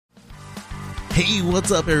Hey,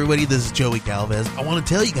 what's up, everybody? This is Joey Galvez. I want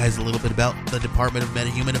to tell you guys a little bit about the Department of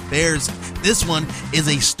Meta-Human Affairs. This one is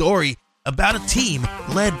a story about a team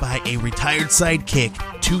led by a retired sidekick,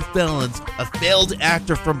 2 felons, a failed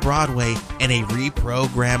actor from Broadway, and a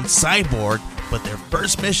reprogrammed cyborg. But their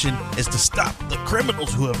first mission is to stop the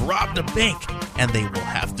criminals who have robbed a bank, and they will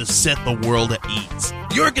have to set the world at ease.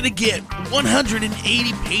 You're going to get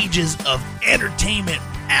 180 pages of entertainment,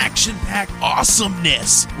 action-packed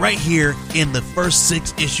awesomeness right here in the first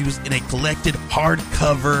 6 issues in a collected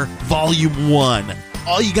hardcover volume 1.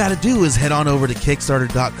 All you got to do is head on over to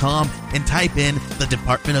Kickstarter.com and type in the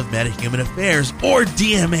Department of Meta-Human Affairs or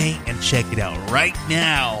DMA and check it out right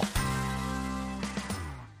now.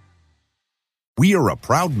 We are a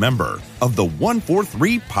proud member of the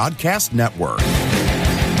 143 Podcast Network.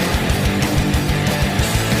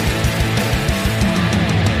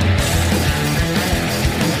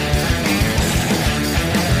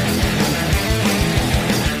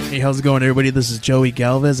 Hey, how's it going, everybody? This is Joey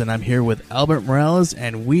Galvez, and I'm here with Albert Morales,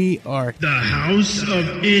 and we are the House of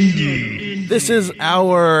Indie. This is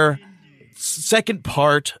our second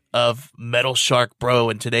part of Metal Shark Bro,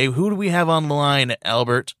 and today, who do we have on the line,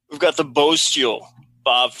 Albert? We've got the Bostial,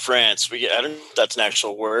 Bob Frantz. I don't know if that's an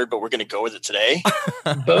actual word, but we're going to go with it today.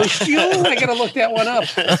 Bostial? I got to look that one up.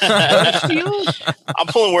 Bostial? I'm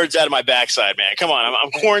pulling words out of my backside, man. Come on. I'm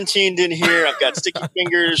quarantined in here. I've got sticky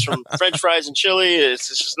fingers from French fries and chili. It's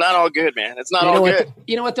just not all good, man. It's not all good.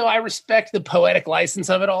 You know what, though? I respect the poetic license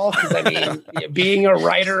of it all. Because, I mean, being a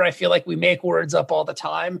writer, I feel like we make words up all the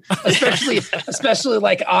time. Especially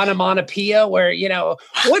like onomatopoeia, where, you know,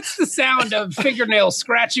 what's the sound of fingernails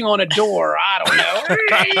scratching on a door? I don't know.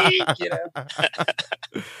 You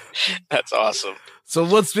know? That's awesome. So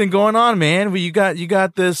what's been going on, man? Well, you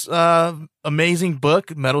got this amazing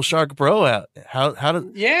book, Metal Shark Bro, out. How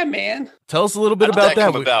did? Yeah, man. Tell us a little bit How did about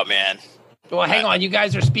that. Come about, man. Well, hang on. You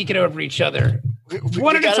guys are speaking over each other.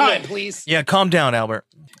 One at a time, please. Yeah, calm down, Albert.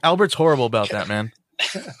 Albert's horrible about that, man.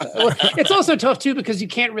 It's also tough too because you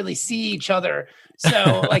can't really see each other.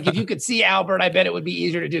 So, like, if you could see Albert, I bet it would be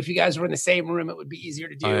easier to do. If you guys were in the same room, it would be easier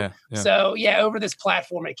to do. Oh, yeah. So, yeah, over this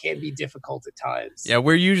platform, it can be difficult at times. Yeah,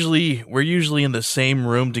 we're usually in the same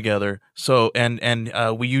room together. So, and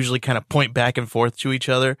we usually kind of point back and forth to each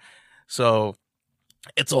other. So,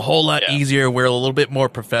 it's a whole lot easier. We're a little bit more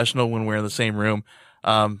professional when we're in the same room.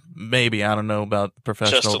 Maybe, I don't know about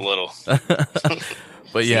professional. Just a little.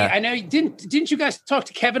 But yeah, I know. Didn't you guys talk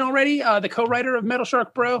to Kevin already, the co-writer of Metal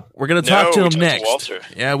Shark Bro? We're gonna talk to him next. Walter.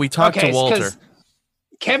 Yeah, we talked to Walter.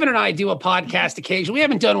 Kevin and I do a podcast occasionally. We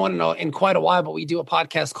haven't done one in quite a while, but we do a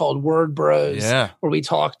podcast called Word Bros, where we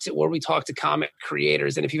talk to comic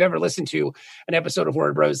creators. And if you've ever listened to an episode of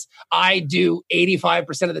Word Bros, I do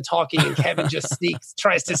 85% of the talking, and Kevin just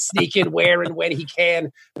tries to sneak in where and when he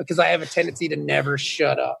can, because I have a tendency to never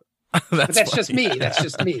shut up. That's just me. That's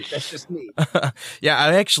just me.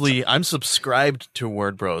 Yeah, I'm subscribed to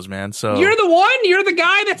Word Bros, man. So you're the one. You're the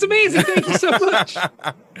guy. That's amazing. Thank you so much.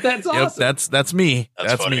 That's awesome. Yep, that's me.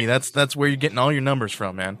 That's funny. me. That's where you're getting all your numbers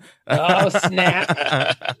from, man. Oh,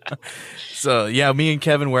 snap. So yeah, me and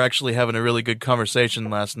Kevin were actually having a really good conversation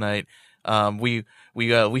last night. We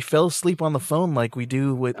fell asleep on the phone like we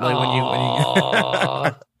do with when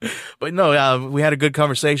you. But no, we had a good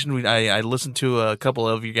conversation. I listened to a couple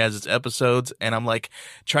of you guys' episodes, and I'm like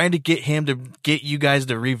trying to get you guys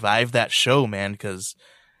to revive that show, man, because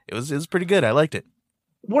it was pretty good. I liked it.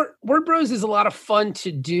 Word Bros is a lot of fun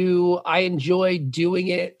to do. I enjoy doing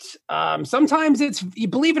it. Sometimes you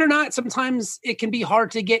believe it or not, sometimes it can be hard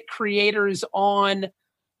to get creators on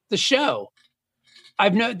the show.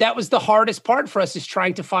 I've known that was the hardest part for us, is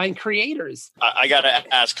trying to find creators. I got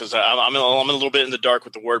to ask, because I'm a little bit in the dark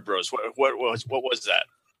with the Word Bros. What was that?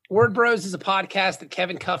 Word Bros is a podcast that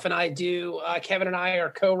Kevin Cuff and I do. Kevin and I are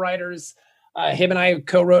co-writers. Him and I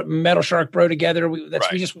co-wrote Metal Shark Bro together. We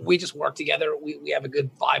just work together. We have a good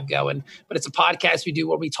vibe going. But it's a podcast we do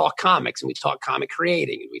where we talk comics, and we talk comic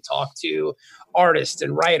creating, and we talk to artists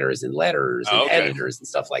and writers and letters and editors and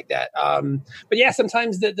stuff like that. But yeah,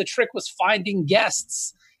 sometimes the trick was finding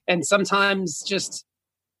guests, and sometimes just,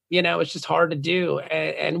 you know, it's just hard to do.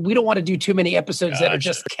 And we don't want to do too many episodes that are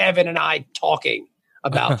just Kevin and I talking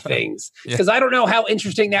about things, because I don't know how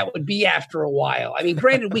interesting that would be after a while. I mean,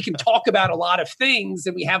 granted, we can talk about a lot of things,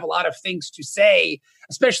 and we have a lot of things to say,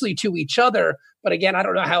 especially to each other. But again, I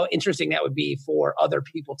don't know how interesting that would be for other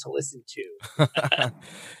people to listen to.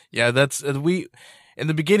 Yeah, that's in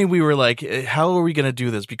the beginning we were like, how are we going to do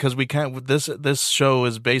this? Because we can't. This show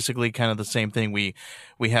is basically kind of the same thing. We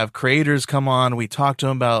have creators come on, we talk to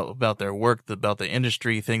them about their work, about the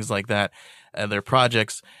industry, things like that, and their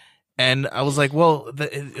projects. And I was like, well,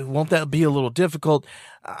 won't that be a little difficult?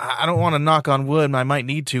 I don't want to knock on wood. I might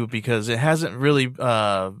need to, because it hasn't really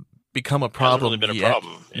become a problem yet.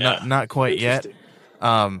 Yeah. Not quite yet.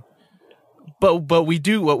 But we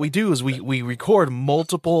do, what we do is we record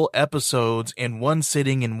multiple episodes in one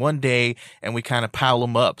sitting in one day, and we kind of pile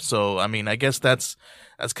them up. So, I mean, I guess that's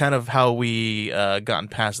kind of how we gotten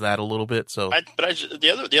past that a little bit. So,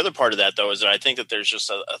 the other part of that though is that I think that there's just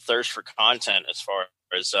a thirst for content as far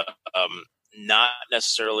as not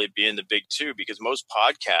necessarily being the big two, because most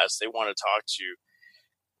podcasts, they want to talk to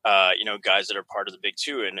guys that are part of the big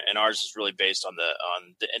two, and ours is really based on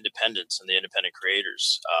the independents and the independent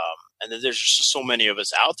creators. And then there's just so many of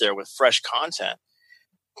us out there with fresh content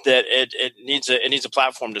that it needs a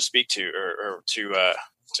platform to speak to or to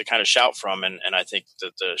kind of shout from. And I think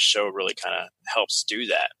that the show really kind of helps do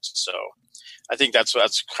that. So I think that's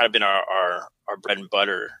kind of been our bread and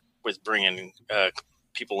butter with bringing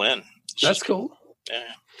people in. That's cool. Yeah.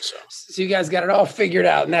 So you guys got it all figured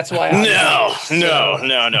out, and that's why. No.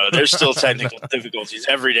 There's still technical difficulties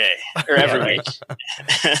every day or every week.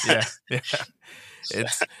 Yeah.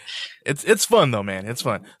 It's fun though, man. It's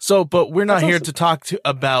fun. So, but we're not here to talk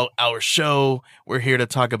about our show. We're here to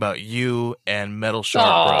talk about you and Metal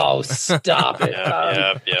Shark Bro. Oh, stop it.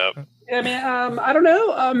 Yep. I mean, I don't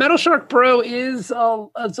know. Metal Shark Bro is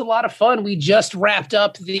it's a lot of fun. We just wrapped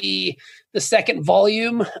up the second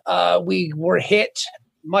volume. We were hit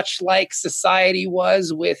much like society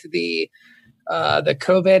was with the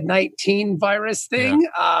COVID-19 virus thing.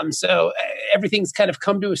 Yeah. So everything's kind of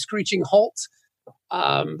come to a screeching halt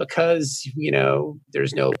because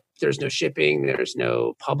there's no shipping, there's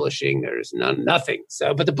no publishing, there's nothing.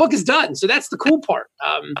 So, but the book is done. So that's the cool part.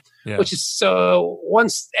 Which is, so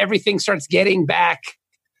once everything starts getting back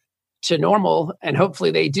to normal, and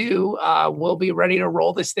hopefully they do, we'll be ready to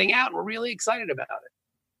roll this thing out. And we're really excited about it.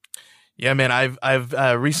 Yeah, man, I've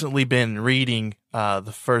recently been reading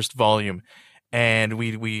the first volume, and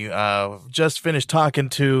we just finished talking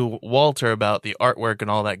to Walter about the artwork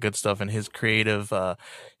and all that good stuff, and his creativity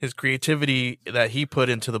that he put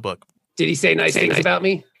into the book. Did he say nice things about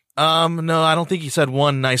me? No, I don't think he said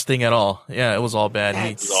one nice thing at all. Yeah, it was all bad.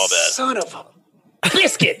 It was all bad. Son of a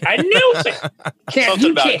biscuit! I knew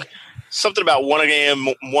it. Something about 1 a.m.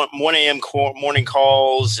 morning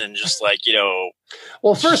calls, and just like,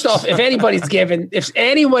 Well, first off, if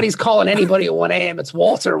anybody's calling anybody at 1 a.m., it's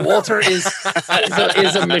Walter. Walter is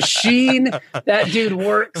a machine. That dude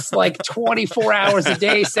works like 24 hours a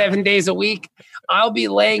day, 7 days a week. I'll be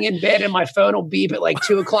laying in bed and my phone will beep at like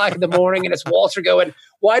 2 o'clock in the morning, and it's Walter going,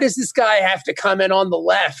 "Why does this guy have to come in on the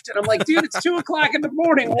left?" And I'm like, dude, it's 2 o'clock in the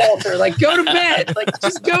morning, Walter. Like, go to bed. Like,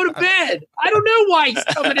 just go to bed. I don't know why he's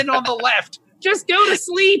coming in on the left. Just go to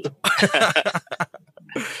sleep.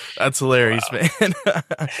 That's hilarious, man.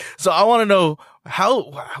 So I want to know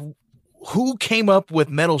who came up with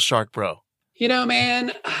Metal Shark Bro?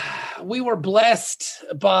 Man, we were blessed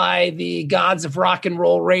by the gods of rock and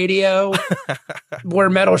roll radio,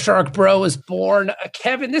 where Metal Shark Bro was born.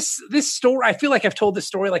 Kevin, this story, I feel like I've told this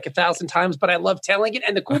story like 1,000 times, but I love telling it.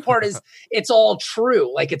 And the cool part is it's all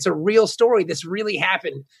true. Like, it's a real story. This really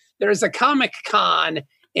happened. There's a Comic Con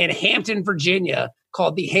in Hampton, Virginia,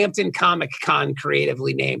 called the Hampton Comic Con,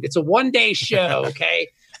 creatively named. It's a one-day show, okay?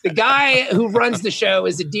 The guy who runs the show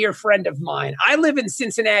is a dear friend of mine. I live in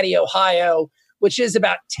Cincinnati, Ohio, which is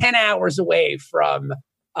about 10 hours away from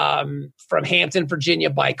Hampton, Virginia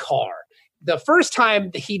by car. The first time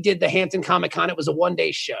that he did the Hampton Comic Con, it was a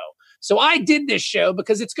one-day show. So I did this show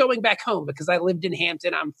because it's going back home, because I lived in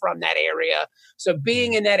Hampton. I'm from that area. So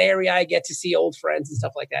being in that area, I get to see old friends and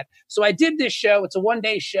stuff like that. So I did this show. It's a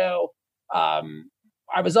one-day show.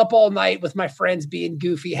 I was up all night with my friends, being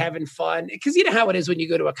goofy, having fun. Because you know how it is when you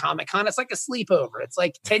go to a Comic Con. It's like a sleepover. It's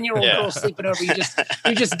like 10-year-old girls sleeping over. You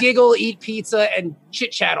just giggle, eat pizza, and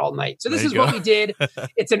chit chat all night. So this is what we did.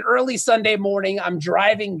 It's an early Sunday morning. I'm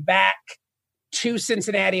driving back to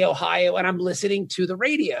Cincinnati, Ohio, and I'm listening to the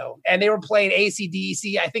radio. And they were playing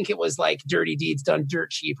AC/DC. I think it was like Dirty Deeds Done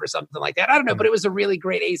Dirt Cheap or something like that. I don't know, but it was a really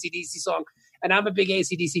great AC/DC song. And I'm a big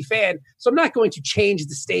AC/DC fan, so I'm not going to change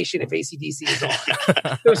the station if AC/DC is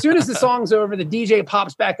on. So as soon as the song's over, the DJ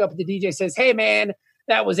pops back up, and the DJ says, "Hey, man,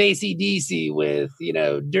 that was AC/DC with,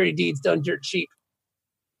 Dirty Deeds Done Dirt Cheap."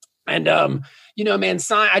 And, man,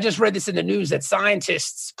 I just read this in the news that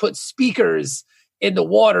scientists put speakers in the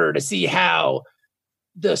water to see how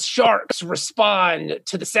the sharks respond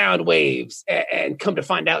to the sound waves, and come to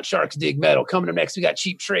find out, sharks dig metal. Coming up next, we got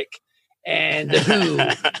Cheap Trick and The Who.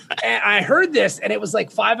 And I heard this, and it was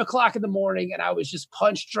like 5:00 in the morning, and I was just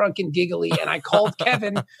punch drunk and giggly. And I called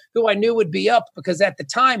Kevin, who I knew would be up, because at the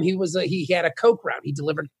time he had a Coke route. He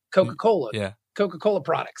delivered Coca-Cola, Coca-Cola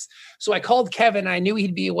products. So I called Kevin. I knew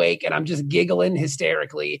he'd be awake, and I'm just giggling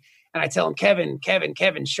hysterically. And I tell him, Kevin,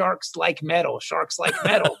 sharks like metal. Sharks like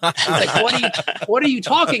metal. He's like, what are you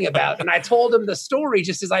talking about? And I told him the story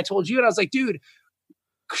just as I told you. And I was like, dude,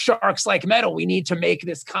 sharks like metal. We need to make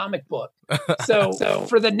this comic book. So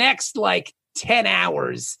for the next 10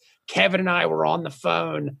 hours, Kevin and I were on the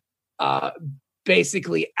phone,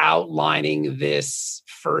 basically outlining this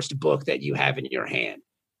first book that you have in your hand.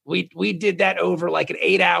 We did that over an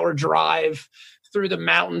 8-hour drive through the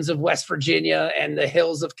mountains of West Virginia and the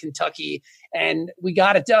hills of Kentucky, and we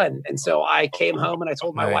got it done. And so I came home and I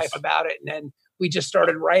told my wife about it, and then we just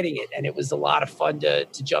started writing it, and it was a lot of fun to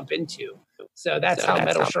jump into. So that's how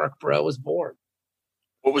Metal Shark Bro was born.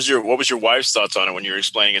 What was your wife's thoughts on it when you were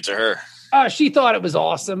explaining it to her? She thought it was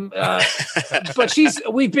awesome, but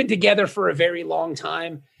we've been together for a very long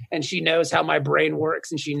time, and she knows how my brain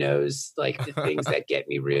works, and she knows the things that get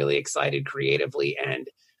me really excited creatively. And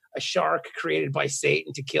a shark created by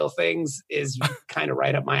Satan to kill things is kind of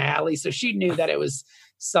right up my alley. So she knew that it was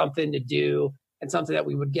something to do and something that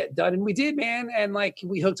we would get done. And we did, man. And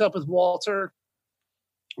we hooked up with Walter.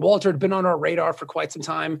 Walter had been on our radar for quite some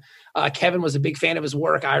time. Kevin was a big fan of his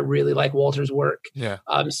work. I really like Walter's work. Yeah.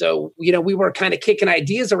 So, we were kind of kicking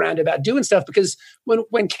ideas around about doing stuff, because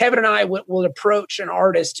when Kevin and I would approach an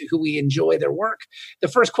artist who we enjoy their work, the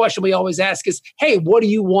first question we always ask is, hey, what do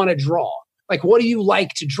you want to draw? What do you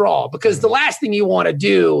like to draw? Because the last thing you want to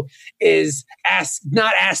do is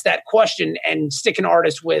not ask that question and stick an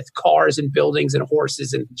artist with cars and buildings and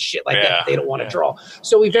horses and shit like that they don't want to draw.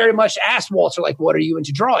 So we very much asked Walter, what are you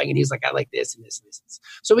into drawing? And he's like, I like this and this and this.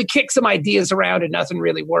 So we kicked some ideas around and nothing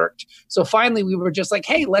really worked. So finally we were just like,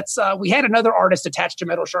 hey, let's, we had another artist attached to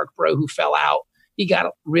Metal Shark Bro who fell out. He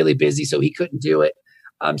got really busy, so he couldn't do it.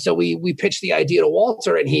 So we pitched the idea to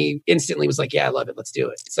Walter, and he instantly was like, yeah, I love it. Let's do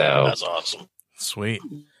it. So that's awesome. Sweet.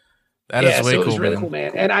 That is way so it was really cool,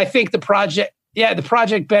 man. And I think the project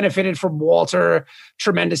benefited from Walter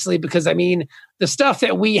tremendously, because the stuff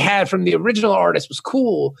that we had from the original artist was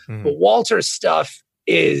cool, but Walter's stuff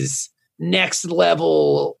is next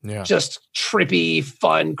level, just trippy,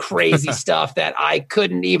 fun, crazy stuff that I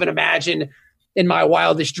couldn't even imagine in my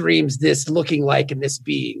wildest dreams this looking like and this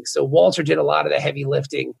being. So Walter did a lot of the heavy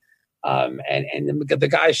lifting, and the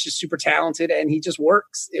guy's just super talented, and he just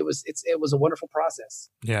works. It was a wonderful process.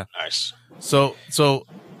 Yeah, nice. So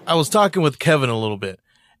I was talking with Kevin a little bit,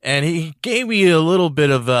 and he gave me a little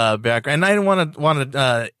bit of background. And I didn't want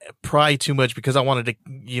to pry too much, because I wanted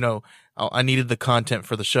to, I needed the content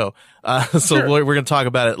for the show. So sure. We're going to talk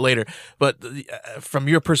about it later. But from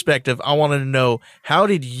your perspective, I wanted to know, how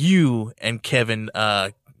did you and Kevin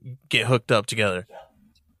get hooked up together?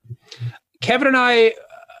 Kevin and I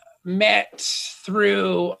met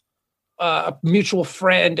through a mutual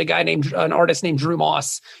friend, an artist named Drew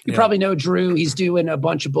Moss. You probably know Drew. He's doing a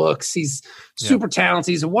bunch of books. He's super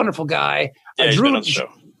talented. He's a wonderful guy. Yeah, he's Drew, been on the show.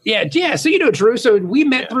 Yeah. So you know Drew. So we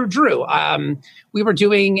met through Drew. We were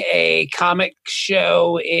doing a comic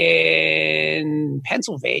show in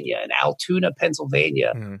Pennsylvania, in Altoona,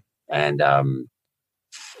 Pennsylvania. And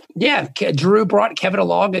Drew brought Kevin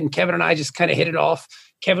along, and Kevin and I just kind of hit it off.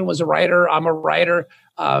 Kevin was a writer. I'm a writer.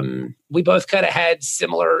 We both kind of had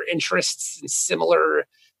similar interests and similar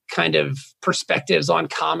kind of perspectives on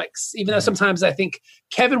comics, even though sometimes I think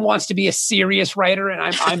Kevin wants to be a serious writer, and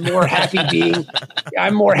I'm more happy being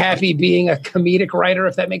a comedic writer,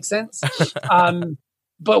 if that makes sense.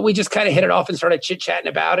 But we just kind of hit it off and started chit-chatting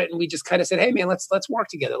about it, and we just kind of said, hey man, let's work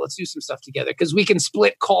together. Let's do some stuff together, because we can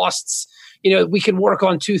split costs. We can work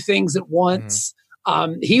on two things at once.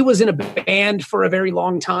 He was in a band for a very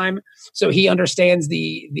long time, so he understands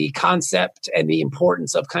the concept and the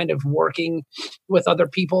importance of kind of working with other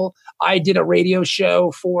people. I did a radio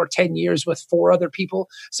show for 10 years with 4 other people.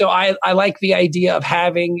 So I like the idea of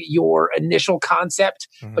having your initial concept,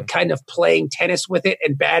 but kind of playing tennis with it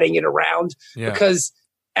and batting it around, because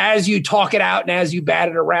as you talk it out and as you bat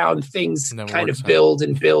it around, things kind of build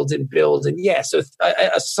and build and build. And so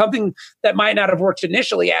something that might not have worked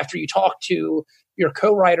initially, after you talk to your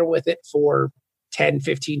co-writer with it for 10,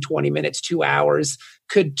 15, 20 minutes, 2 hours,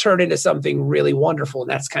 could turn into something really wonderful. And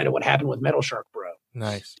that's kind of what happened with Metal Shark Bro.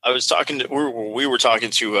 Nice. I was talking to, we were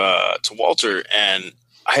talking to Walter, and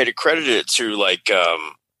I had accredited it to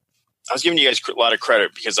I was giving you guys a lot of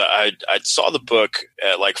credit, because I saw the book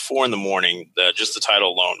at 4 a.m, just the title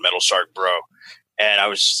alone, Metal Shark Bro. And I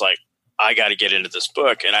was just like, I got to get into this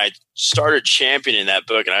book. And I started championing that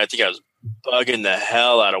book. And I think I was bugging the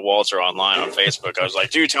hell out of Walter online on Facebook. I was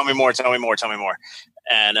like, dude, tell me more.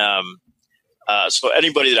 And so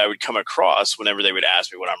anybody that I would come across, whenever they would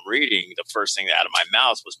ask me what I'm reading, the first thing out of my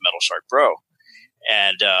mouth was Metal Shark Bro.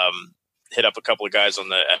 And hit up a couple of guys at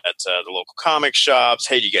the local comic shops.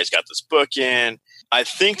 Hey, you guys got this book in? I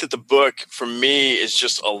think that the book for me is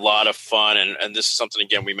just a lot of fun. And this is something,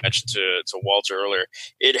 again, we mentioned to Walter earlier.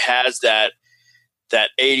 It has that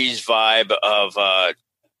 80s vibe of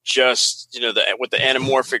just, with the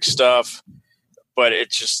anamorphic stuff, but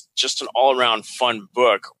it's just an all around fun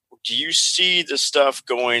book. Do you see the stuff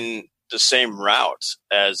going the same route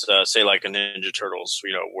as say like a Ninja Turtles,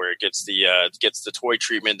 where it gets the toy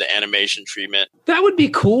treatment, the animation treatment? That would be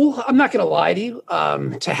cool. I'm not going to lie to you.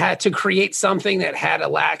 To create something that had a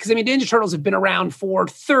lack, because Ninja Turtles have been around for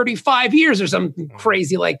 35 years or something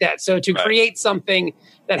crazy like that. So to create something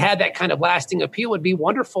that had that kind of lasting appeal would be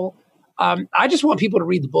wonderful. I just want people to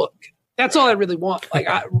read the book. That's all I really want. Like,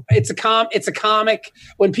 it's a comic.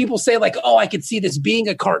 When people say like, "Oh, I could see this being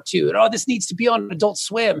a cartoon," "Oh, this needs to be on Adult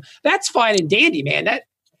Swim," that's fine and dandy, man.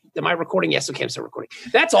 Am I recording? Yes, okay, I'm still recording.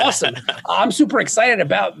 That's awesome. I'm super excited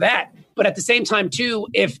about that. But at the same time, too,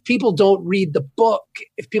 if people don't read the book,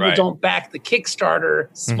 if people don't back the Kickstarter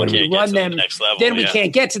when we run them, then we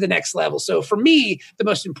can't get to the next level. So for me, the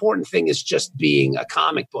most important thing is just being a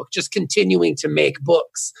comic book, just continuing to make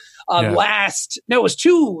books. It was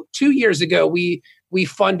two years ago, we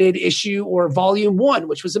funded volume 1,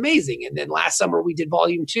 which was amazing. And then last summer we did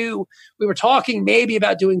volume 2. We were talking maybe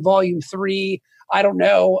about doing volume 3. I don't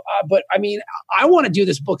know. But I want to do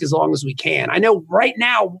this book as long as we can. I know right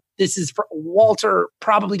now Walter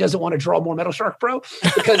probably doesn't want to draw more Metal Shark Bro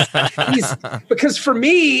because for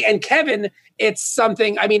me and Kevin, it's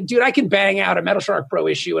something, dude, I can bang out a Metal Shark Bro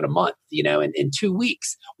issue in a month, in 2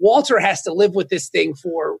 weeks. Walter has to live with this thing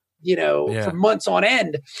for months on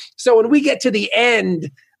end. So when we get to the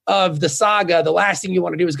end of the saga, the last thing you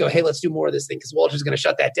want to do is go, "Hey, let's do more of this thing," because Walter's going to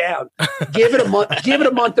shut that down. Give it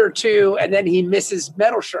a month or two, and then he misses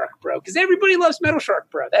Metal Shark Bro because everybody loves Metal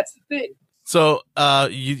Shark Bro. That's the thing. So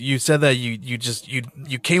you said that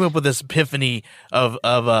you came up with this epiphany of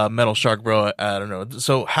Metal Shark Bro. I don't know.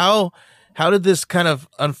 So how did this kind of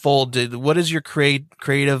unfold? What is your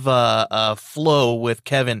creative flow with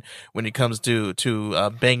Kevin when it comes to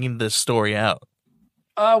banging this story out?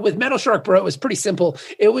 With Metal Shark Bro, it was pretty simple.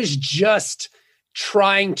 It was just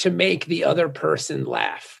trying to make the other person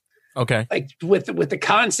laugh. Okay. Like with the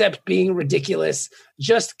concept being ridiculous,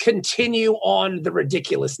 just continue on the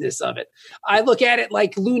ridiculousness of it. I look at it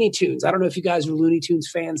like Looney Tunes. I don't know if you guys are Looney Tunes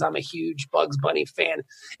fans. I'm a huge Bugs Bunny fan.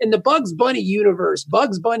 In the Bugs Bunny universe,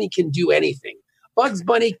 Bugs Bunny can do anything. Bugs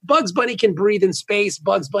Bunny can breathe in space.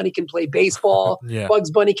 Bugs Bunny can play baseball. Yeah.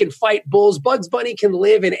 Bugs Bunny can fight bulls. Bugs Bunny can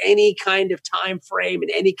live in any kind of time frame, in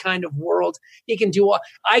any kind of world. He can do all.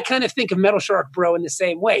 I kind of think of Metal Shark Bro in the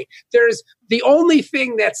same way. There's the only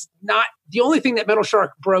thing that Metal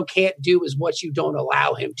Shark Bro can't do is what you don't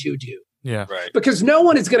allow him to do. Yeah. Right. Because no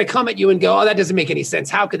one is going to come at you and go, "Oh, that doesn't make any sense.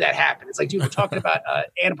 How could that happen?" It's like, dude, we're talking about an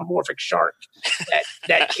anthropomorphic shark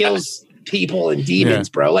that kills people and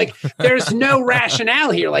demons, bro. Like, there's no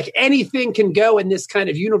rationale here. Like, anything can go in this kind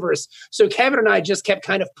of universe. So Kevin and I just kept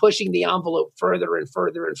kind of pushing the envelope further and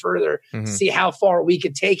further and further to see how far we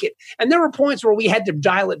could take it. And there were points where we had to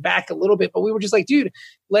dial it back a little bit, but we were just like, dude,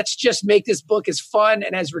 let's just make this book as fun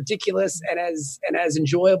and as ridiculous and as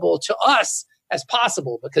enjoyable to us as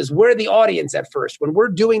possible, because we're the audience at first. When we're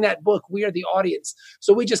doing that book, we are the audience.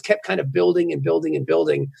 So we just kept kind of building and building and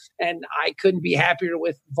building. And I couldn't be happier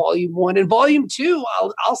with volume 1. And volume 2,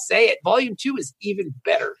 I'll say it, volume 2 is even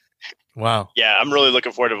better. Wow. Yeah, I'm really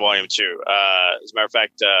looking forward to volume 2. As a matter of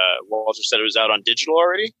fact, Walter said it was out on digital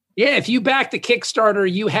already. Yeah, if you back the Kickstarter,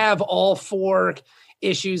 you have all 4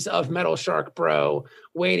 issues of Metal Shark Bro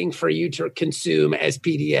waiting for you to consume as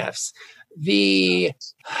PDFs. The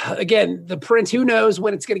print, who knows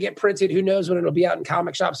when it's going to get printed? Who knows when it'll be out in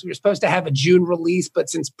comic shops? We were supposed to have a June release, but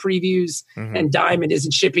since Previews and Diamond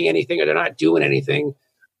isn't shipping anything or they're not doing anything,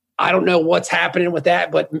 I don't know what's happening with that.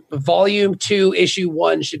 But volume 2, issue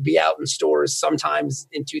 1 should be out in stores sometimes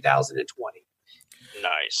in 2020.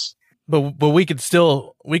 Nice. But we could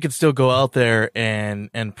still go out there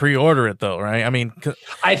and pre-order it though, right? I mean,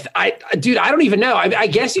 dude, I don't even know. I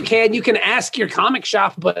guess you can. You can ask your comic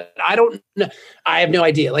shop, but I don't know. I have no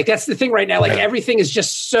idea. Like, that's the thing right now. Like, everything is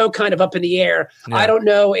just so kind of up in the air. Yeah. I don't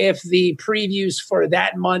know if the previews for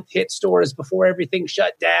that month hit stores before everything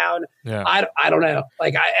shut down. Yeah. I don't know.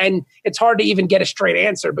 Like, and it's hard to even get a straight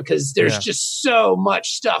answer because there's just so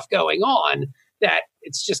much stuff going on that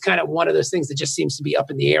it's just kind of one of those things that just seems to be up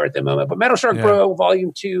in the air at the moment. But Metal Shark Bro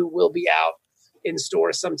Volume 2 will be out in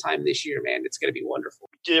stores sometime this year, man. It's going to be wonderful.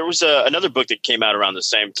 There was another book that came out around the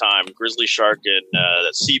same time, Grizzly Shark and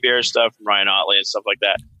that Sea Bear stuff from Ryan Otley and stuff like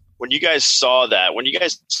that. When you guys saw that,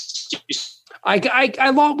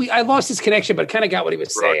 I lost his connection, but kind of got what he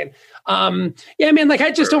was saying. Yeah, man, like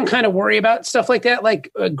I just don't kind of worry about stuff like that.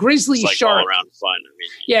 Like Grizzly Shark, all around fun. I mean,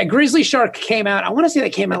 yeah, Grizzly Shark came out. I want to say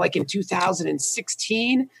that came out like in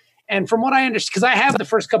 2016. And from what I understand, because I have the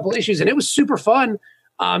first couple issues, and it was super fun.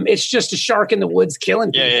 It's just a shark in the woods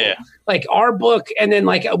killing people. Yeah. Like our book, and then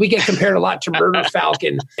like we get compared a lot to Murder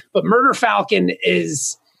Falcon, but Murder Falcon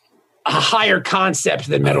is a higher concept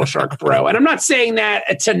than Metal Shark Bro. And I'm not saying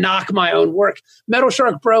that to knock my own work. Metal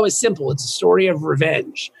Shark Bro is simple. It's a story of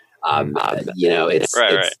revenge. It's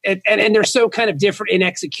and they're so kind of different in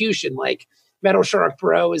execution. Like Metal Shark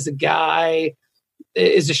Bro is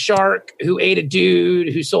a shark who ate a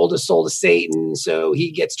dude who sold his soul to Satan. So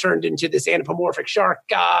he gets turned into this anthropomorphic shark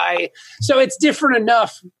guy. So it's different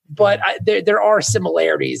enough, but there are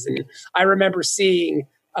similarities. And I remember seeing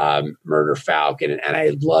Murder Falcon, and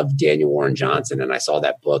I loved Daniel Warren Johnson, and I saw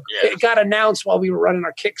that book. Yeah. It got announced while we were running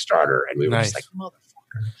our Kickstarter, and we were just like, motherfucker.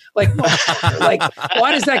 Like,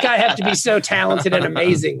 why does that guy have to be so talented and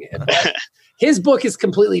amazing? But his book is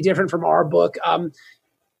completely different from our book. I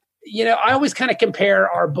always kind of compare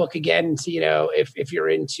our book again to, if you're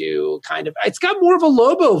into kind of, it's got more of a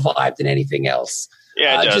Lobo vibe than anything else.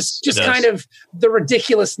 Yeah, it does. Just kind of the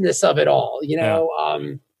ridiculously of it all,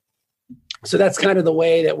 So that's kind of the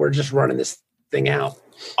way that we're just running this thing out.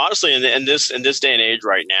 Honestly, in this day and age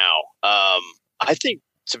right now, I think,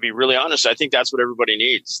 to be really honest, I think that's what everybody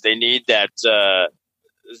needs. They need that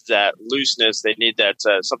looseness. They need that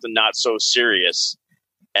something not so serious.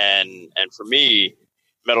 And for me,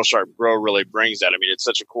 Metal Shark Bro really brings that. I mean, it's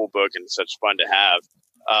such a cool book and such fun to have.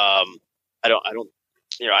 I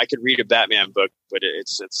could read a Batman book, but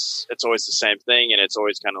it's always the same thing, and it's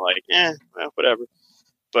always kind of like, whatever.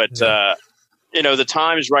 But the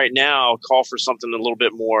times right now call for something a little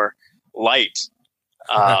bit more light.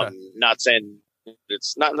 Not saying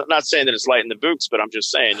it's not saying that it's light in the boots, but I'm just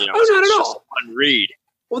saying, not at all. Just a fun read.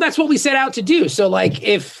 Well, that's what we set out to do. So, like,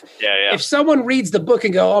 if someone reads the book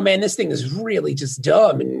and go, "Oh man, this thing is really just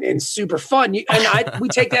dumb and super fun," we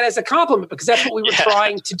take that as a compliment because that's what we were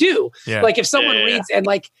trying to do. Yeah. Like, if someone reads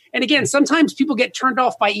and again, sometimes people get turned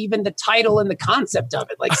off by even the title and the concept of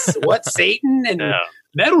it. Like, what, Satan and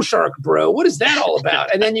Metal Shark Bro? What is that all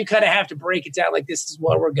about? And then you kind of have to break it down. Like, this is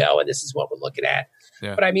where we're going. This is what we're looking at.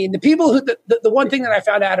 Yeah. But I mean, the people who the one thing that I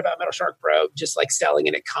found out about Metal Shark Bro, just like selling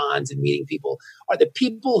it at cons and meeting people, are the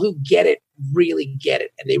people who get it, really get it,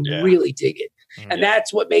 and they really dig it. And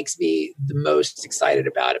that's what makes me the most excited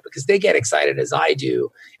about it, because they get excited as I do.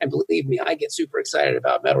 And believe me, I get super excited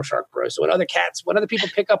about Metal Shark Bro. So when other people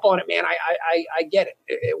pick up on it, man, I get it.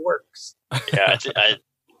 It works. Yeah,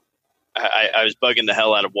 I was bugging the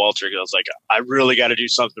hell out of Walter because I was like, I really got to do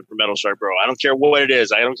something for Metal Shark Bro. I don't care what it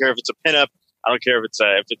is. I don't care if it's a pinup. I don't care if it's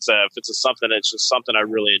a something. It's just something I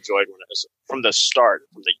really enjoyed from the start,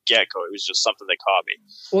 from the get-go. It was just something that caught me.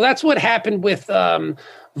 Well, that's what happened with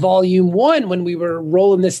Volume 1 when we were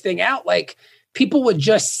rolling this thing out. Like, people would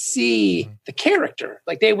just see the character.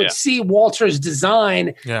 Like, they would see Walter's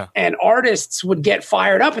design, and artists would get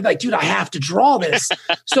fired up and like, dude, I have to draw this.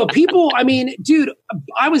 So people, I mean, dude,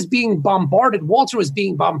 I was being bombarded. Walter was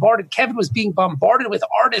being bombarded. Kevin was being bombarded with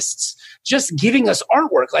artists just giving us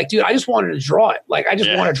artwork. Like, dude, I just wanted to draw it. Like, I just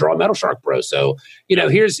want to draw Metal Shark Bro. So,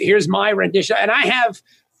 here's my rendition. And I have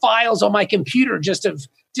files on my computer just of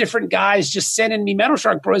different guys just sending me Metal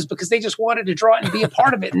Shark Bros because they just wanted to draw it and be a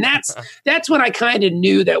part of it. And that's when I kind of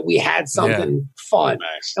knew that we had something fun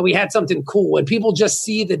and we had something cool. When people just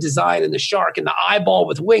see the design and the shark and the eyeball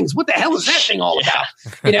with wings, what the hell is that thing all about?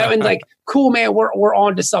 And like, cool, man, we're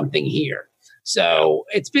on to something here. So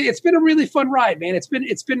it's been a really fun ride, man.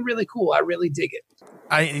 It's been really cool. I really dig it.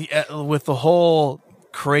 With the whole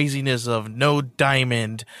craziness of no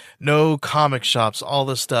diamond, no comic shops, all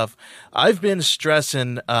this stuff, I've been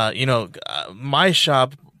stressing, my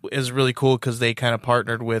shop is really cool because they kind of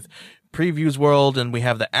partnered with Previews World, and we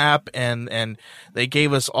have the app, and they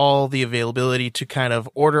gave us all the availability to kind of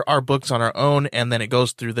order our books on our own, and then it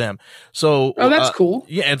goes through them. So that's cool.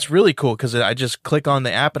 Yeah, it's really cool because I just click on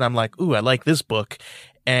the app and I'm like, ooh, I like this book,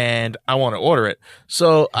 and I want to order it.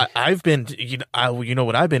 So I've been,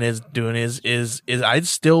 what I've been doing is I've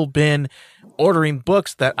still been ordering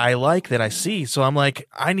books that I like, that I see. So I'm like,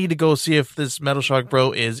 I need to go see if this Metal Shark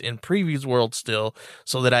Bro is in Previews World still,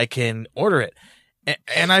 so that I can order it.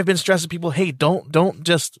 And I've been stressing people, hey, don't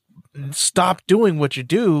just stop doing what you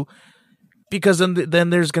do. because then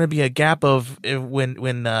there's going to be a gap of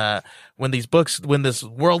when this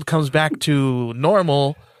world comes back to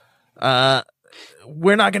normal,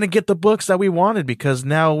 we're not going to get the books that we wanted, because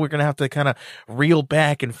now we're going to have to kind of reel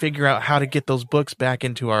back and figure out how to get those books back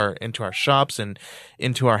into our shops and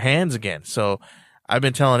into our hands again. So I've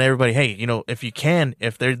been telling everybody, hey, if you can,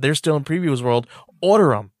 if they're still in Previews World, order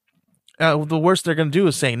them. The worst they're going to do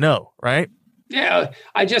is say no, right? Yeah,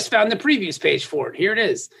 I just found the previews page for it. Here it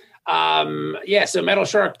is. So Metal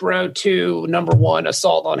Shark Bro 2 #1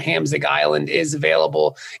 Assault on Hamzig Island is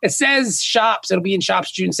available. It says shops. It'll be in shops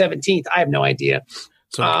June 17th. I have no idea.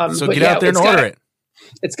 So get out there and order it.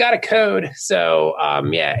 It's got a code. So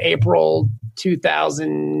April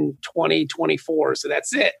 2020-24. So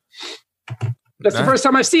that's it. That's the first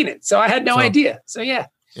time I've seen it. So I had no idea. So yeah.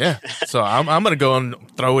 Yeah, so I'm gonna go and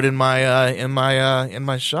throw it in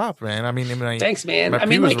my shop, man. I mean, thanks, man. I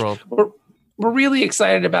mean, we're really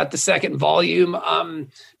excited about the second volume,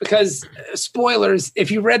 because spoilers.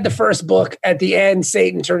 If you read the first book, at the end,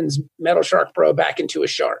 Satan turns Metal Shark Bro back into a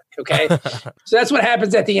shark. Okay, so that's what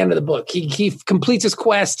happens at the end of the book. He completes his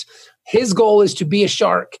quest. His goal is to be a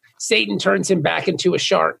shark. Satan turns him back into a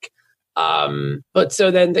shark. But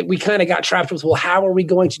so then we kind of got trapped with, well, how are we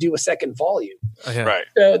going to do a second volume? Okay. Right.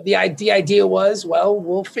 So the idea was, well,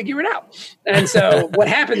 we'll figure it out. And so what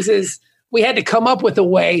happens is we had to come up with a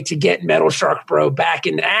way to get Metal Shark Bro back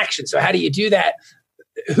into action. So how do you do that?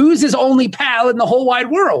 Who's his only pal in the whole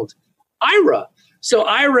wide world? Ira. So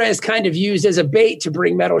Ira is kind of used as a bait to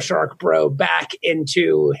bring Metal Shark Bro back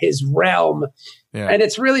into his realm. Yeah. And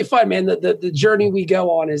it's really fun, man. The journey we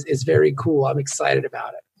go on is very cool. I'm excited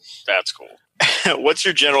about it. That's cool. What's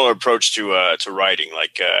your general approach to writing?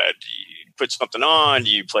 Like, do you put something on?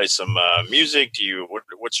 Do you play some music?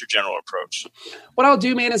 What's your general approach? What I'll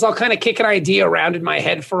do, man, is I'll kind of kick an idea around in my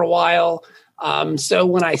head for a while. So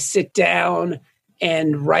when I sit down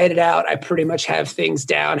and write it out, I pretty much have things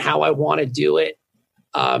down how I want to do it.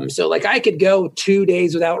 So like I could go 2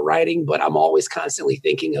 days without writing, but I'm always constantly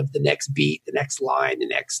thinking of the next beat, the next line, the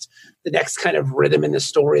next kind of rhythm in the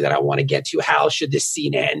story that I want to get to. How should this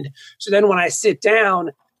scene end? So then when I sit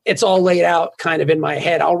down, it's all laid out kind of in my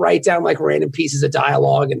head. I'll write down like random pieces of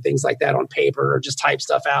dialogue and things like that on paper, or just type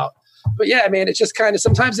stuff out. But yeah, man, it's just kind of,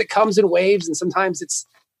 sometimes it comes in waves and sometimes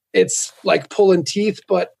it's like pulling teeth.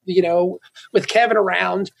 But with Kevin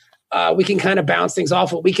around, we can kind of bounce things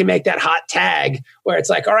off. We can make that hot tag where it's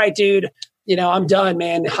like, all right, dude, I'm done,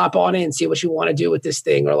 man. Hop on in, see what you want to do with this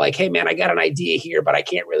thing. Or like, hey, man, I got an idea here, but I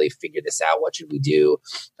can't really figure this out. What should we do?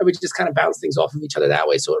 And we just kind of bounce things off of each other that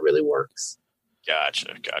way. So it really works.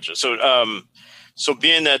 Gotcha. So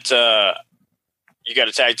being that you got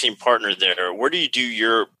a tag team partner there, where do you do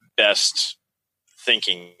your best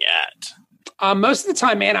thinking at? Most of the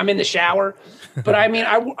time, man, I'm in the shower, but I mean,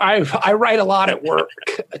 I write a lot at work,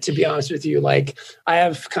 to be honest with you. Like I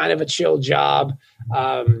have kind of a chill job.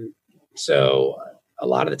 So a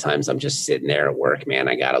lot of the times I'm just sitting there at work, man.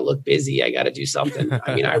 I got to look busy. I got to do something.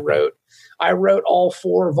 I mean, I wrote all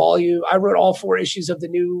 4 issues of the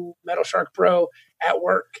new Metal Shark Bro at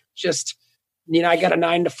work. Just, I got a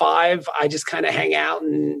 9 to 5. I just kind of hang out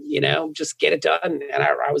and, just get it done. And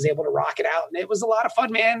I was able to rock it out. And it was a lot of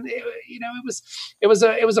fun, man. It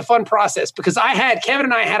was a fun process because Kevin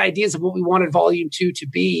and I had ideas of what we wanted volume 2 to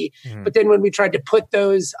be. Mm-hmm. But then when we tried to put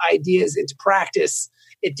those ideas into practice,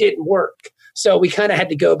 it didn't work. So we kind of had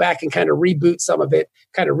to go back and kind of reboot some of it,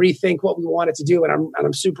 kind of rethink what we wanted to do. And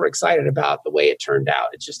I'm super excited about the way it turned out.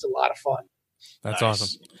 It's just a lot of fun. That's nice.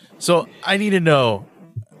 Awesome. So I need to know,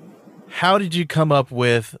 how did you come up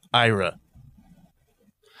with Ira?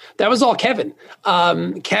 That was all Kevin.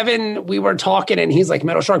 Kevin, we were talking and he's like,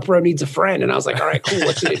 Metal Shark Bro needs a friend. And I was like, all right, cool.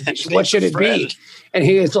 What should it be? And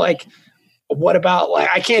he was like, what about, like,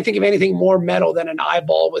 I can't think of anything more metal than an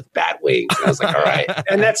eyeball with bat wings. And I was like, all right.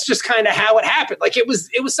 And that's just kind of how it happened. Like it was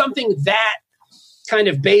something that kind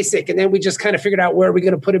of basic. And then we just kind of figured out where are we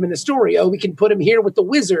going to put him in the story. Oh, we can put him here with the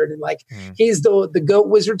wizard. And like, he's the goat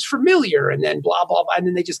wizard's familiar, and then blah, blah, blah. And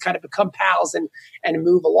then they just kind of become pals and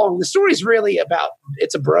move along. The story's really about,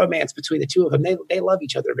 it's a bromance between the two of them. They love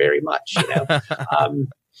each other very much,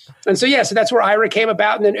 And so, so that's where Ira came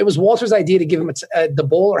about. And then it was Walter's idea to give him the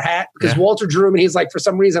bowler hat because Walter drew him and he's like, for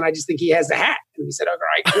some reason, I just think he has the hat. And we said, all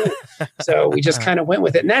right, cool. So we just kind of went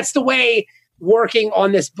with it. And that's the way working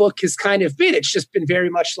on this book has kind of been. It's just been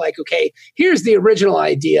very much like, okay, here's the original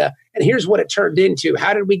idea and here's what it turned into.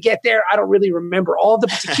 How did we get there? I don't really remember all the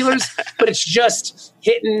particulars, but it's just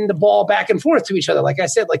hitting the ball back and forth to each other. Like I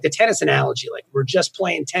said, like the tennis analogy, like we're just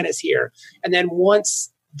playing tennis here. And then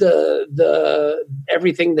once the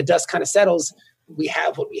everything, the dust kind of settles, we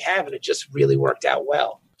have what we have, and it just really worked out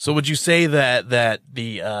well. So would you say that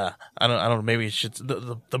the I don't know, maybe it's just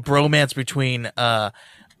the bromance between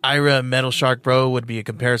Ira Metal Shark Bro would be a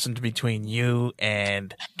comparison between you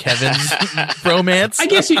and Kevin's bromance? I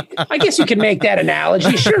guess you can make that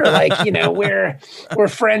analogy. Sure, like, we're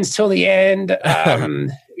friends till the end.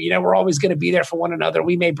 We're always going to be there for one another.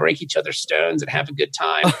 We may break each other's stones and have a good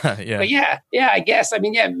time. Yeah. But yeah, I guess. I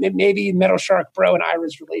mean, yeah, maybe Metal Shark Bro and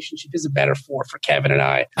Ira's relationship is a metaphor for Kevin and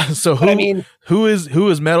I. So who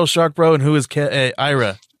is Metal Shark Bro and who is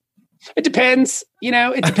Ira? It depends.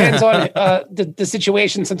 It depends on the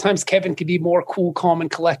situation. Sometimes Kevin can be more cool, calm, and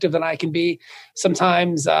collective than I can be.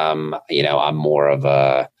 Sometimes, I'm more of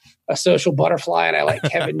a social butterfly, and I like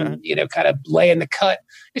Kevin, kind of lay in the cut.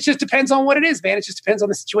 It just depends on what it is, man. It just depends on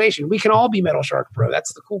the situation. We can all be Metal Shark Bro.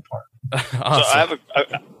 That's the cool part. Awesome.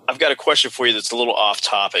 So I've got a question for you that's a little off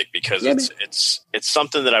topic because it's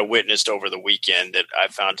something that I witnessed over the weekend that I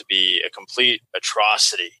found to be a complete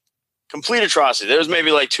atrocity. There's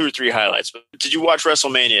maybe like 2 or 3 highlights. But did you watch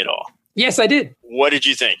WrestleMania at all? Yes, I did. What did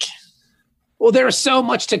you think? Well, there was so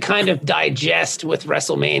much to kind of digest with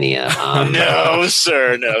WrestleMania. No,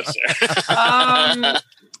 sir.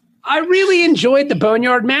 I really enjoyed the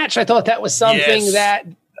Boneyard match. I thought that was something that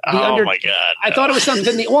my God. No. I thought it was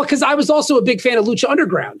something because I was also a big fan of Lucha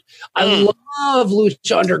Underground. I love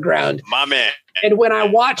Lucha Underground. My man. And when I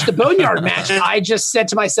watched the Boneyard match, I just said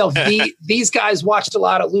to myself, these guys watched a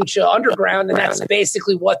lot of Lucha Underground, and that's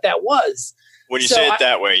basically what that was. When you say it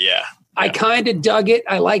that way, yeah. I kind of dug it.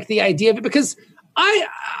 I like the idea of it because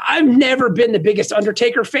I've never been the biggest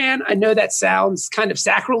Undertaker fan. I know that sounds kind of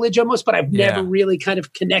sacrilege almost, but I've never really kind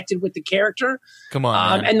of connected with the character. Come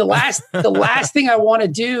on. And the last thing I want to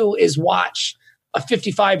do is watch a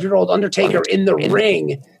 55-year-old Undertaker in the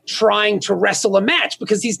ring trying to wrestle a match,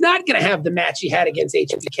 because he's not going to have the match he had against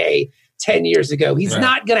HBK 10 years ago. He's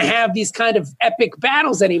not going to have these kind of epic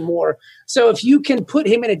battles anymore. So if you can put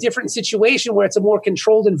him in a different situation where it's a more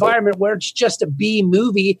controlled environment, where it's just a B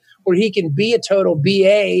movie, where he can be a total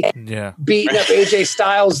BA, beating up AJ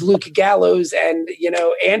Styles, Luke Gallows, and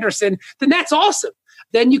Anderson, then that's awesome.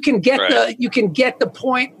 Then you can get the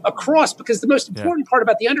point across, because the most important part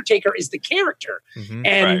about the Undertaker is the character.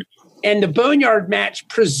 Mm-hmm. And the Boneyard match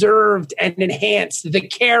preserved and enhanced the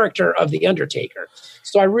character of the Undertaker.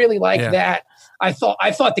 So I really like that. I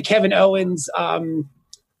thought the Kevin Owens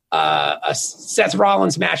Seth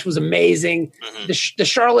Rollins match was amazing. Mm-hmm. The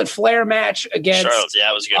Charlotte Flair match against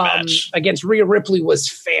it was a good match. Against Rhea Ripley was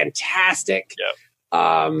fantastic. Yep.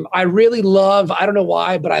 I really love, I don't know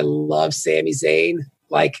why, but I love Sami Zayn.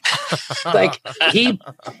 Like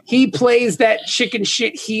he plays that chicken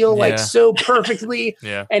shit heel so perfectly,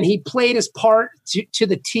 and he played his part to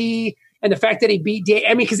the T. And the fact that he beat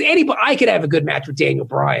because I could have a good match with Daniel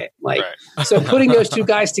Bryan. So putting those two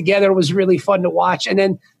guys together was really fun to watch. And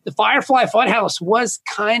then the Firefly Funhouse was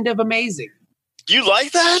kind of amazing. You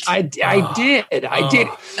like that? I did.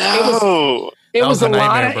 No. It was a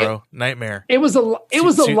lot of nightmare. It was a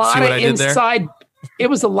lot of inside.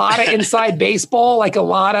 It was a lot of inside baseball, like a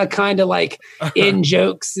lot of kind of like in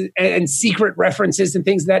jokes and secret references and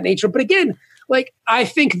things of that nature. But again, I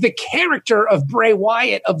think the character of Bray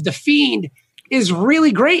Wyatt, of The Fiend, is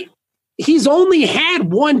really great. He's only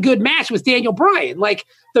had one good match with Daniel Bryan.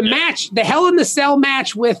 The Hell in the Cell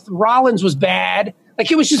match with Rollins was bad.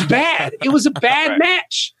 It was just bad. It was a bad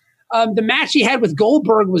match. The match he had with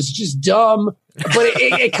Goldberg was just dumb, but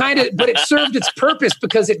it served its purpose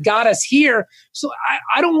because it got us here. So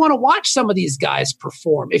I don't want to watch some of these guys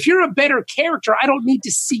perform. If you're a better character, I don't need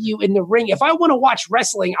to see you in the ring. If I want to watch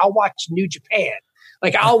wrestling, I'll watch New Japan. I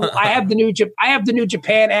have the New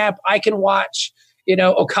Japan app. I can watch,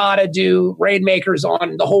 Okada do Rainmakers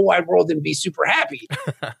on the whole wide world and be super happy.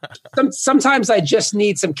 Sometimes I just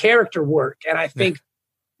need some character work, and I think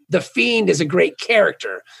The Fiend is a great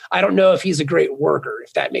character. I don't know if he's a great worker,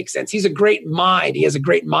 if that makes sense. He's a great mind. He has a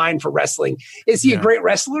great mind for wrestling. Is he a great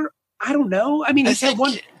wrestler? I don't know. I mean, he's had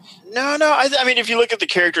one. No. I mean, if you look at the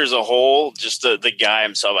character as a whole, just the guy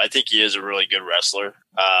himself, I think he is a really good wrestler.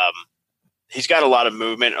 He's got a lot of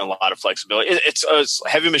movement and a lot of flexibility. It's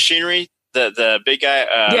Heavy Machinery, the big guy.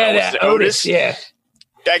 Otis. Yeah.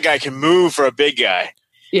 That guy can move for a big guy.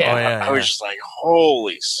 Yeah. I was just like,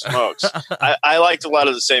 holy smokes. I liked a lot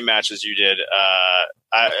of the same matches you did.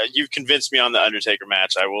 You've convinced me on the Undertaker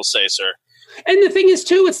match, I will say, sir. And the thing is,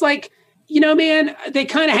 too, it's man, they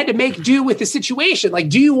kind of had to make do with the situation.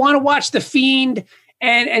 Do you want to watch The Fiend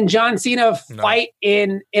and John Cena fight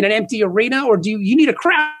in an empty arena, or do you need a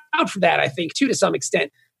crowd for that, I think, too, to some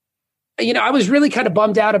extent? I was really kind of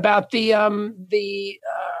bummed out about the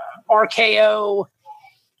RKO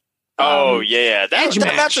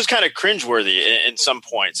That match was kind of cringeworthy in some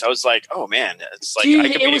points. I was like, oh man, it's like, dude, I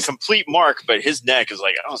could be a complete mark, but his neck is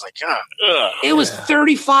like, I was like, God, ugh. It was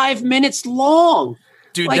 35 minutes long.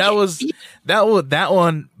 Dude, like, that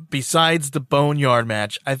one, besides the Boneyard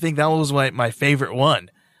match, I think that was my favorite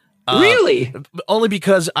one. Really? Only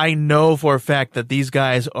because I know for a fact that these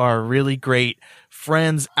guys are really great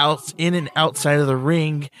friends in and outside of the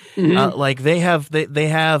ring. Mm-hmm. Like they have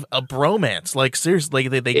a bromance. Like seriously,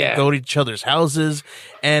 they go to each other's houses,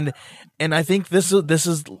 and I think this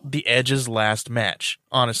is the Edge's last match.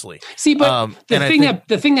 Honestly, see, but the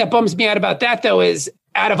thing that bums me out about that though is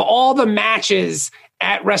out of all the matches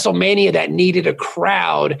at WrestleMania that needed a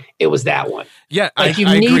crowd, it was that one. Yeah, like you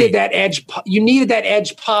needed that Edge. You needed that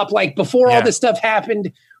Edge pop. Like before all this stuff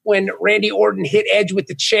happened, when Randy Orton hit Edge with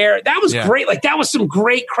the chair, that was great. Like that was some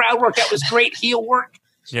great crowd work. That was great heel work.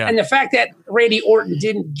 Yeah. And the fact that Randy Orton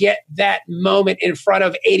didn't get that moment in front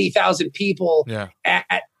of 80,000 people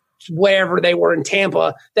at wherever they were in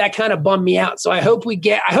Tampa, that kind of bummed me out. So I hope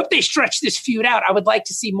they stretch this feud out. I would like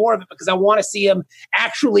to see more of it because I want to see him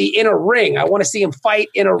actually in a ring. I want to see him fight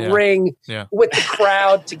in a ring with the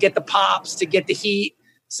crowd to get the pops, to get the heat.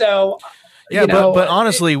 So, but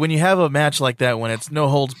honestly, when you have a match like that, when it's no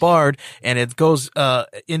holds barred and it goes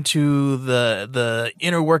into the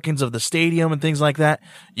inner workings of the stadium and things like that,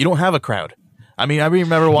 you don't have a crowd. I mean, I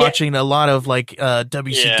remember watching a lot of like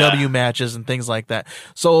WCW matches and things like that.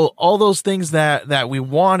 So all those things that we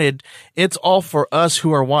wanted, it's all for us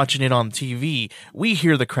who are watching it on TV. We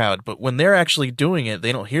hear the crowd, but when they're actually doing it,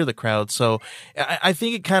 they don't hear the crowd. So I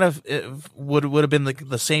think it kind of would have been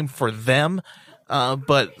the same for them.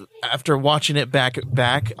 But after watching it back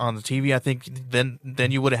on the TV, I think then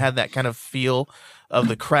you would have had that kind of feel of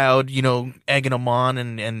the crowd, egging them on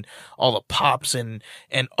and all the pops and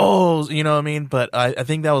ohs, you know what I mean? But I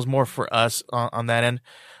think that was more for us on that end.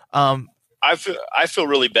 I feel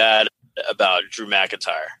really bad about Drew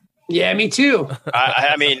McIntyre. Yeah, me too.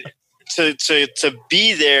 I mean, to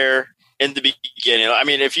be there in the beginning. I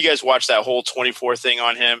mean, if you guys watch that whole 24 thing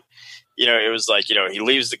on him, it was like, he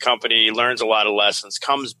leaves the company, he learns a lot of lessons,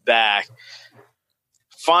 comes back,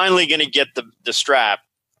 finally going to get the strap,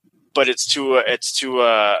 but it's to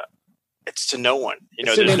no one.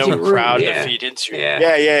 There's no crowd to feed into. Yeah.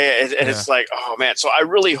 And it's like, oh man. So I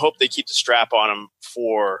really hope they keep the strap on him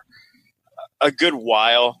for a good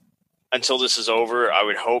while until this is over. I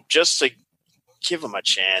would hope, just to give him a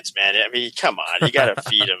chance, man. I mean, come on, you got to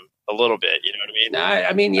feed him a little bit. You know what I mean?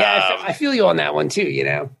 I mean, I feel you on that one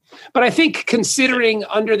too. But I think considering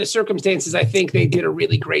under the circumstances, I think they did a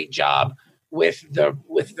really great job with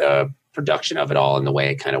the production of it all and the way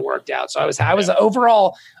it kind of worked out. So I was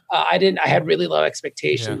overall, I had really low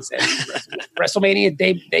expectations, and WrestleMania,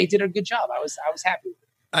 they did a good job. I was happy.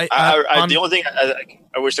 The only thing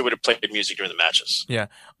I wish they would have played music during the matches. Yeah.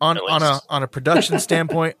 On a production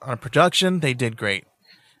standpoint, they did great.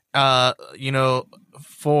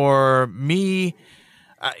 For me,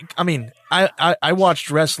 I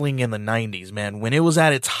watched wrestling in the 90s, man, when it was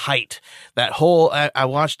at its height. I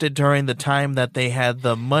watched it during the time that they had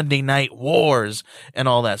the Monday Night Wars and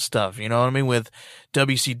all that stuff, you know what I mean? With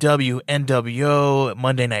WCW, NWO,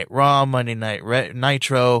 Monday Night Raw, Monday Night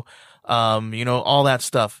Nitro, all that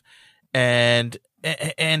stuff. And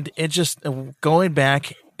it just going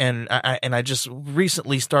back, and I just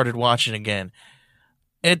recently started watching again.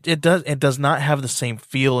 It does not have the same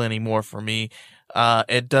feel anymore for me.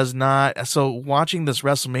 It does not. So watching this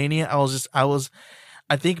WrestleMania,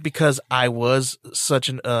 I think because I was such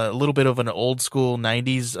a little bit of an old school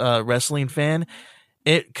 90s wrestling fan,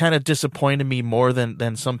 it kind of disappointed me more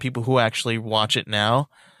than some people who actually watch it now.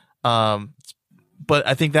 But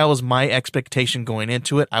I think that was my expectation going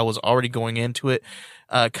into it. I was already going into it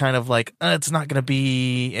kind of like, it's not going to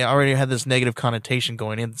be, I already had this negative connotation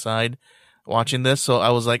going inside watching this. So I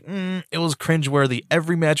was like, it was cringeworthy.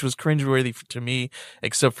 Every match was cringeworthy to me,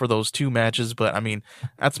 except for those two matches. But I mean,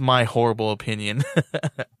 that's my horrible opinion.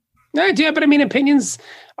 Yeah, but I mean, opinions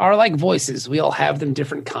are like voices. We all have them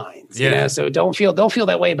different kinds. Yeah. So don't feel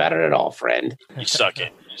that way about it at all, friend. You suck,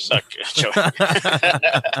 Joey.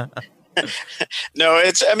 No,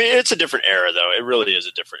 it's a different era though. It really is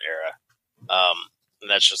a different era. And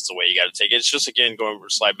that's just the way you got to take it. It's just, again,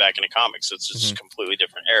 slide back into comics. It's just a completely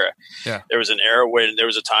different era. Yeah. There was a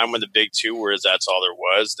time when the big two was that's all there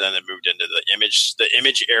was. Then it moved into the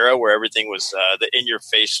image era where everything was the in your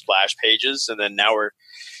face splash pages. And then now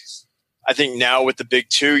I think now with the big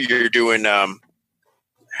two, you're doing,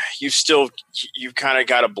 you've kind of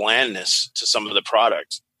got a blandness to some of the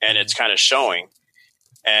product, and it's kind of showing.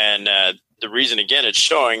 And the reason, again, it's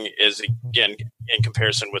showing is, again, in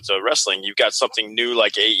comparison with the wrestling. You've got something new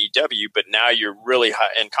like AEW, but now you're really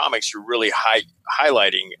in comics. You're really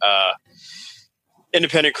highlighting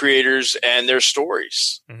independent creators and their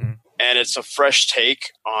stories, and it's a fresh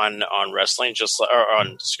take on wrestling,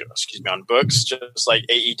 on books, just like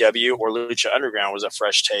AEW or Lucha Underground was a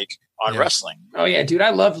fresh take on wrestling. Oh yeah, dude,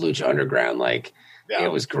 I love Lucha Underground. Like,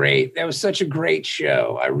 it was great. That was such a great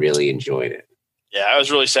show. I really enjoyed it. Yeah, I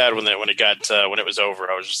was really sad when it was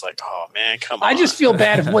over. I was just like, oh man, come on. I just feel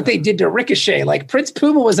bad of what they did to Ricochet. Like, Prince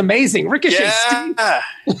Puma was amazing. Ricochet,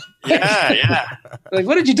 yeah. Like,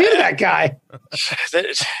 what did you do to that guy?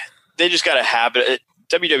 They just got a habit.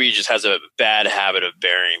 WWE just has a bad habit of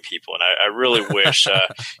burying people, and I really wish. You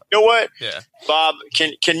know what, Bob?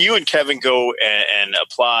 Can you and Kevin go and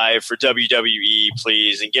apply for WWE,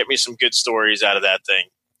 please, and get me some good stories out of that thing?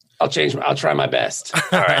 I'll try my best.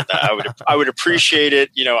 All right, I would appreciate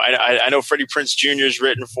it. You know, I know Freddie Prinze Jr. has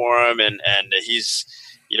written for him, and he's,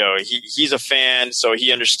 you know, he's a fan, so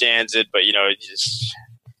he understands it. But you know,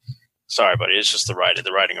 sorry, buddy, it's just the writing.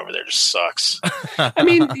 The writing over there just sucks. I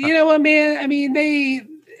mean, you know what, man? I mean,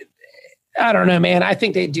 I don't know, man. I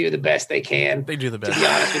think they do the best they can. They do the best. To be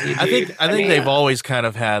honest with you, dude. I think they've always kind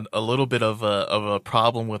of had a little bit of a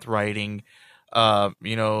problem with writing.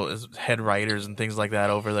 You know, as head writers and things like that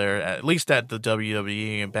over there, at least at the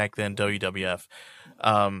WWE and back then WWF.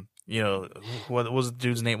 You know, what was the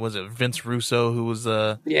dude's name? Was it Vince Russo, who was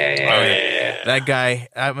yeah. That guy?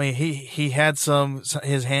 I mean, he had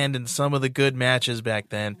his hand in some of the good matches back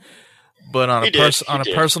then, but on a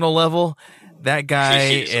personal level, that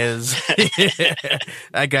guy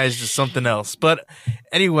that guy's just something else. But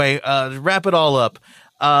anyway, to wrap it all up,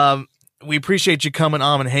 we appreciate you coming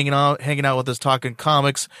on and hanging out with us, talking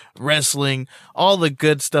comics, wrestling, all the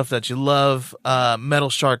good stuff that you love.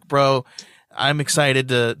 Metal Shark Bro, I'm excited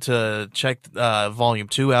to check Volume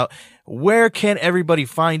 2 out. Where can everybody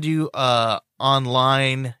find you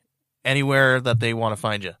online, anywhere that they want to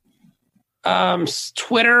find you?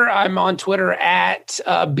 Twitter, I'm on Twitter at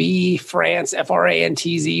BFrantz,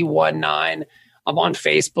 FRANTZ19. I'm on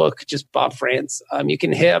Facebook, just Bob Frantz. You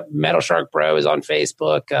can hit Metal Shark Bro is on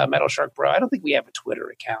Facebook, Metal Shark Bro. I don't think we have a Twitter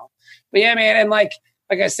account, but yeah, man. And like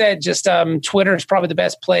I said, just Twitter is probably the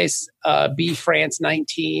best place.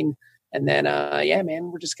 BFrantz19, and then yeah,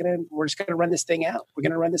 man, we're just gonna run this thing out. We're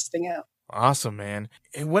gonna run this thing out. Awesome, man.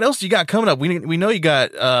 And what else you got coming up? We know you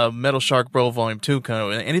got Metal Shark Bro Volume 2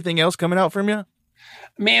 coming. Anything else coming out from you?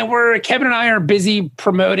 Man, Kevin and I are busy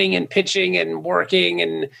promoting and pitching and working,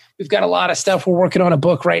 and we've got a lot of stuff. We're working on a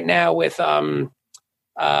book right now with Tony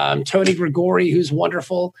Grigori, who's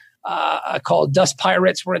wonderful, called Dust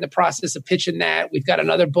Pirates. We're in the process of pitching that. We've got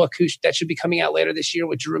another book that should be coming out later this year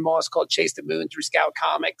with Drew Moss called Chase the Moon through Scout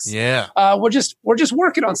Comics. Yeah, we're just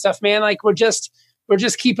working on stuff, man. Like we're just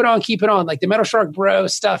keeping on. Like the Metal Shark Bro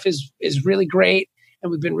stuff is really great,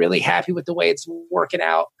 and we've been really happy with the way it's working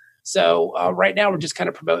out. So right now we're just kind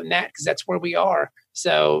of promoting that because that's where we are.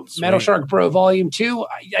 So sweet. Metal Shark Bro Volume 2,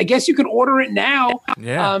 I guess you can order it now.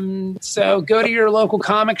 Yeah. So go to your local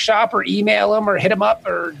comic shop or email them or hit them up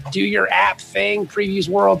or do your app thing,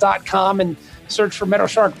 previewsworld.com, and search for Metal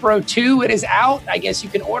Shark Bro 2. It is out. I guess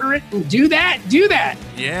you can order it and do that.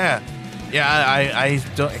 Yeah. I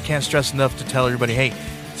can't stress enough to tell everybody, hey,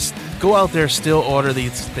 go out there, still order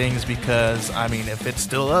these things because, I mean, if it's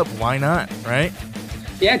still up, why not, right?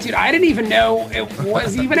 Yeah, dude, I didn't even know it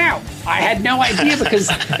was even out. I had no idea because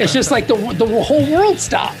it's just like the whole world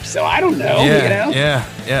stopped. So I don't know, you know?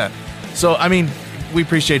 Yeah. So, I mean, we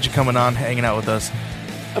appreciate you coming on, hanging out with us.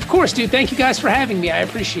 Of course, dude. Thank you guys for having me. I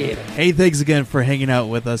appreciate it. Hey, thanks again for hanging out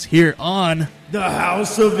with us here on The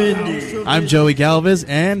House of Indie. I'm Joey Galvez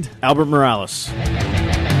and Albert Morales.